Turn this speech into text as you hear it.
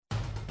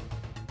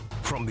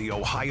From the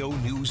Ohio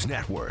News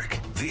Network,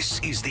 this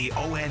is the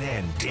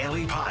ONN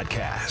Daily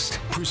Podcast,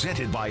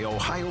 presented by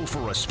Ohio for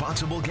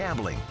Responsible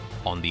Gambling.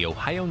 On the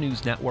Ohio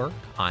News Network,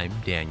 I'm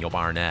Daniel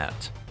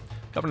Barnett.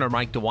 Governor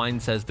Mike DeWine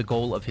says the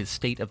goal of his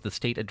State of the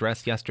State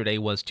address yesterday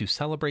was to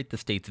celebrate the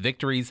state's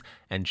victories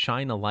and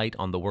shine a light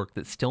on the work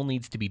that still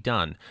needs to be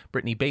done.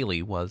 Brittany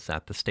Bailey was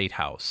at the State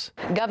House.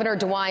 Governor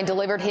DeWine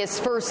delivered his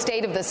first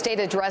State of the State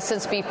address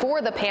since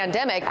before the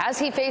pandemic. As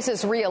he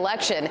faces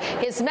re-election,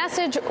 his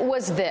message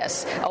was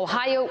this: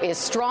 Ohio is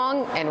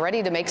strong and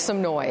ready to make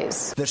some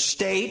noise. The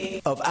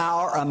state of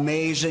our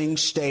amazing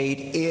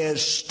state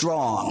is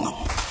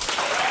strong.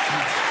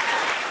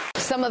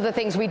 Some of the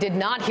things we did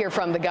not hear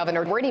from the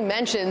governor were any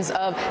mentions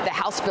of the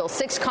House Bill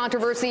 6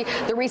 controversy,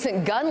 the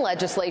recent gun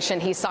legislation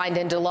he signed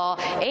into law,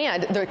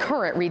 and the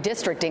current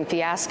redistricting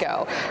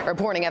fiasco.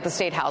 Reporting at the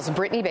State House,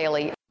 Brittany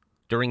Bailey.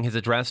 During his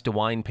address,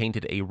 DeWine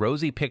painted a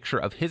rosy picture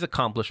of his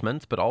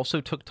accomplishments, but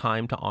also took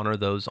time to honor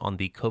those on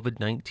the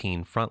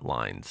COVID-19 front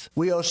lines.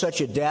 We owe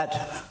such a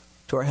debt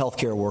to our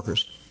healthcare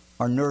workers,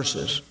 our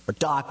nurses, our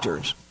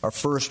doctors, our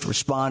first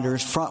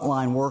responders,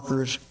 frontline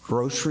workers,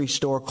 grocery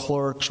store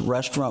clerks,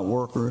 restaurant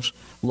workers,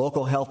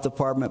 local health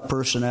department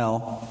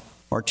personnel,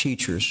 our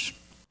teachers.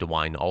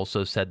 DeWine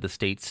also said the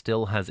state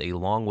still has a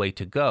long way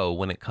to go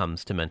when it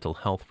comes to mental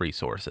health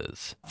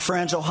resources.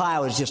 Friends,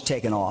 Ohio has just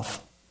taken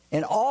off.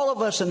 And all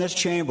of us in this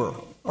chamber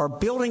are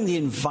building the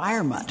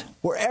environment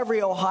where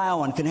every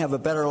Ohioan can have a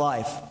better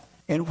life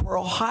and where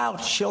Ohio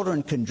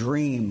children can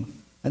dream,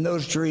 and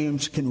those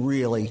dreams can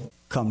really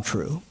come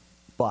true.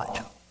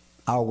 But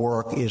our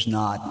work is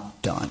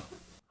not done.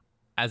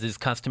 As is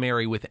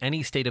customary with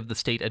any State of the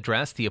State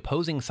address, the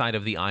opposing side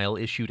of the aisle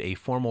issued a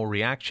formal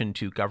reaction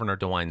to Governor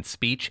DeWine's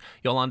speech.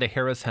 Yolanda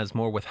Harris has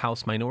more with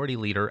House Minority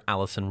Leader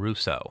Allison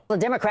Russo. The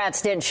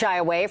Democrats didn't shy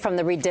away from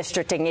the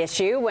redistricting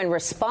issue when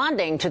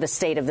responding to the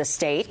State of the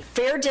State.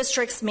 Fair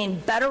districts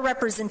mean better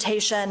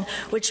representation,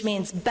 which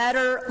means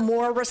better,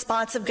 more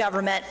responsive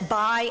government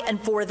by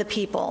and for the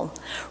people.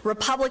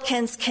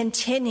 Republicans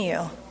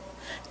continue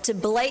to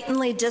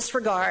blatantly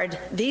disregard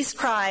these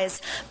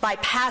cries by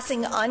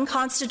passing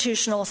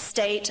unconstitutional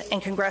state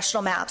and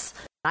congressional maps.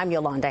 I'm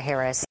Yolanda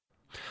Harris.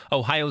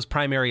 Ohio's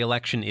primary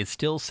election is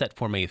still set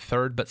for May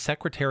 3rd, but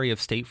Secretary of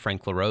State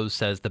Frank LaRose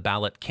says the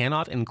ballot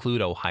cannot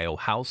include Ohio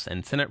House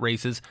and Senate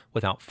races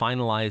without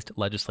finalized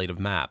legislative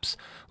maps.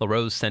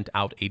 LaRose sent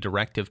out a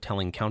directive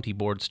telling county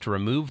boards to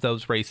remove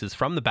those races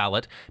from the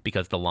ballot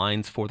because the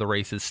lines for the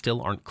races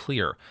still aren't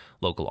clear.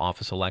 Local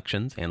office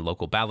elections and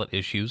local ballot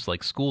issues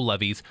like school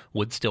levies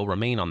would still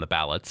remain on the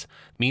ballots.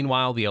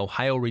 Meanwhile, the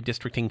Ohio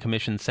Redistricting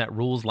Commission set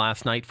rules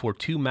last night for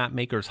two map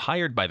makers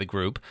hired by the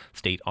group.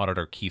 State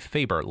Auditor Keith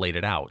Faber laid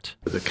it out.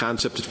 The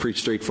concept is pretty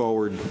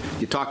straightforward.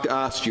 You talk to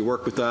us, you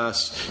work with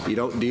us, you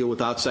don't deal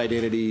with outside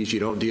entities, you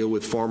don't deal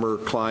with former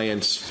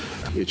clients.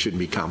 It shouldn't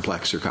be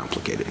complex or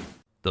complicated.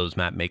 Those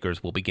map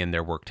makers will begin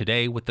their work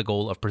today with the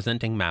goal of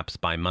presenting maps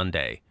by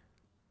Monday.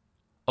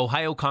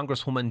 Ohio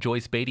Congresswoman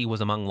Joyce Beatty was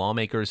among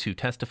lawmakers who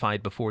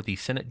testified before the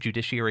Senate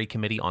Judiciary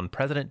Committee on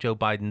President Joe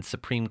Biden's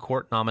Supreme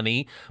Court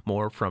nominee.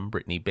 More from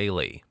Brittany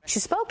Bailey. She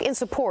spoke in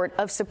support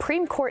of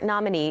Supreme Court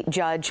nominee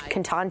Judge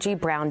Ketanji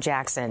Brown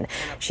Jackson.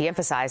 She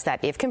emphasized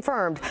that if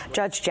confirmed,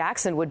 Judge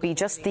Jackson would be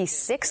just the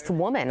sixth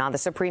woman on the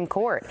Supreme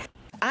Court.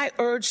 I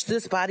urge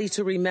this body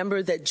to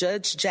remember that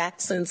Judge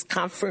Jackson's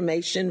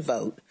confirmation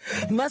vote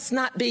must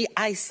not be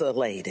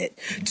isolated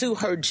to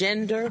her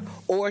gender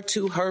or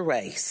to her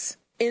race.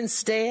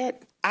 Instead,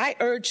 I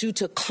urge you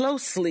to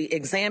closely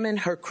examine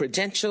her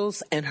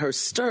credentials and her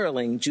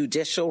sterling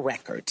judicial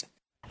record.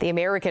 The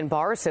American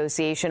Bar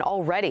Association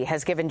already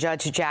has given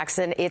Judge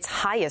Jackson its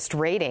highest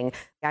rating.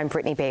 I'm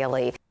Brittany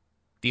Bailey.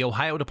 The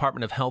Ohio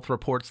Department of Health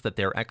reports that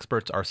their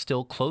experts are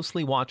still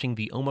closely watching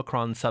the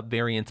Omicron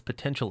subvariant's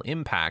potential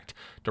impact.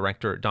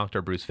 Director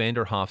Dr. Bruce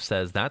Vanderhoff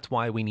says that's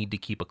why we need to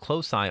keep a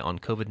close eye on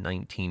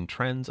COVID-19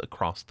 trends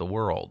across the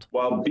world.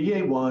 While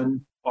BA1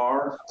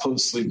 are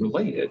closely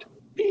related,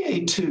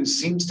 BA2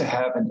 seems to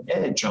have an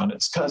edge on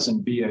its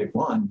cousin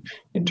BA1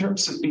 in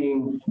terms of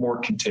being more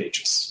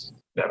contagious.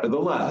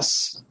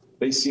 Nevertheless,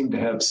 they seem to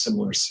have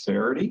similar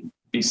severity,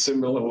 be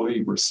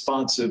similarly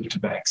responsive to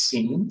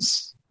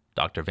vaccines.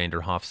 Dr.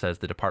 Vanderhoff says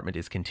the department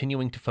is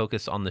continuing to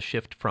focus on the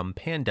shift from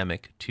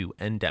pandemic to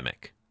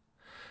endemic.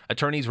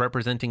 Attorneys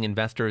representing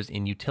investors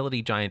in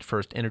utility giant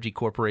First Energy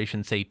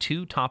Corporation say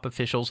two top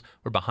officials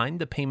were behind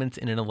the payments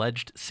in an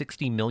alleged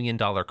 $60 million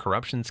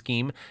corruption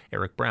scheme.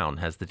 Eric Brown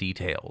has the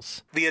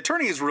details. The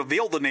attorneys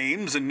revealed the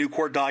names in new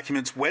court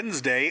documents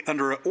Wednesday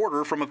under an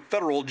order from a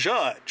federal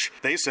judge.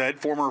 They said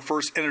former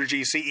First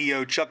Energy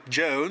CEO Chuck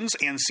Jones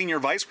and Senior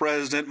Vice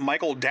President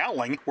Michael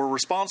Dowling were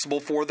responsible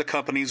for the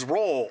company's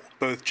role.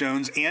 Both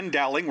Jones and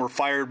Dowling were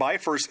fired by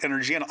First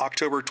Energy in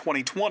October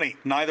 2020.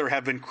 Neither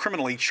have been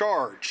criminally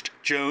charged.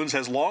 Jones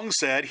has long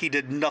said he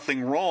did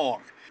nothing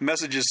wrong.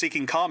 Messages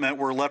seeking comment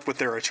were left with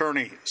their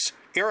attorneys.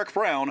 Eric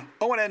Brown,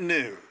 ONN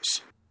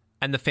News.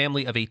 And the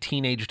family of a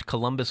teenaged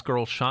Columbus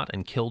girl shot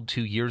and killed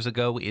 2 years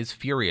ago is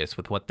furious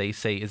with what they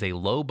say is a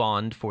low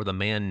bond for the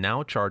man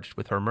now charged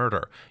with her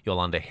murder.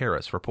 Yolanda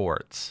Harris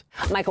reports.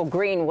 Michael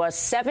Green was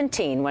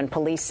 17 when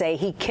police say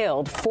he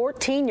killed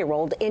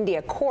 14-year-old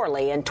India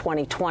Corley in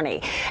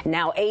 2020.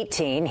 Now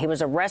 18, he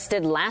was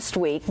arrested last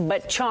week,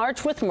 but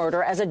charged with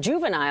murder as a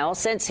juvenile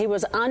since he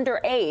was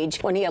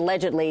underage when he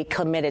allegedly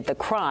committed the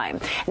crime.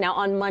 Now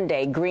on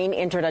Monday, Green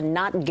entered a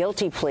not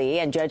guilty plea,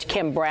 and Judge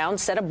Kim Brown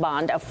set a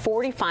bond of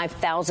 $45,000.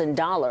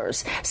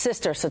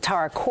 Sister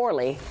Satara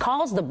Corley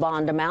calls the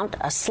bond amount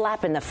a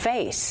slap in the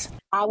face.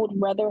 I would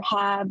rather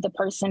have the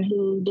person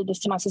who did this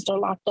to my sister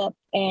locked up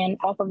and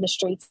off of the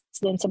streets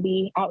than to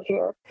be out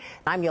here.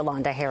 I'm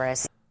Yolanda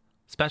Harris.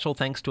 Special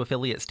thanks to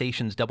affiliate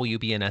stations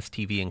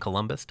WBNS-TV in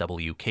Columbus,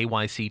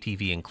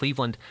 WKYC-TV in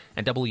Cleveland,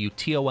 and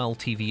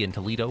WTOL-TV in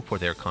Toledo for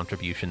their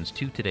contributions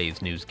to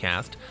today's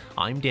newscast.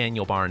 I'm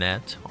Daniel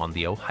Barnett on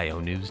the Ohio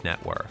News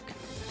Network.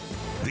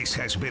 This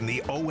has been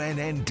the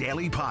ONN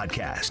Daily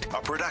Podcast,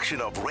 a production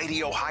of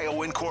Radio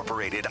Ohio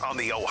Incorporated on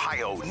the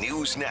Ohio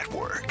News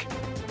Network.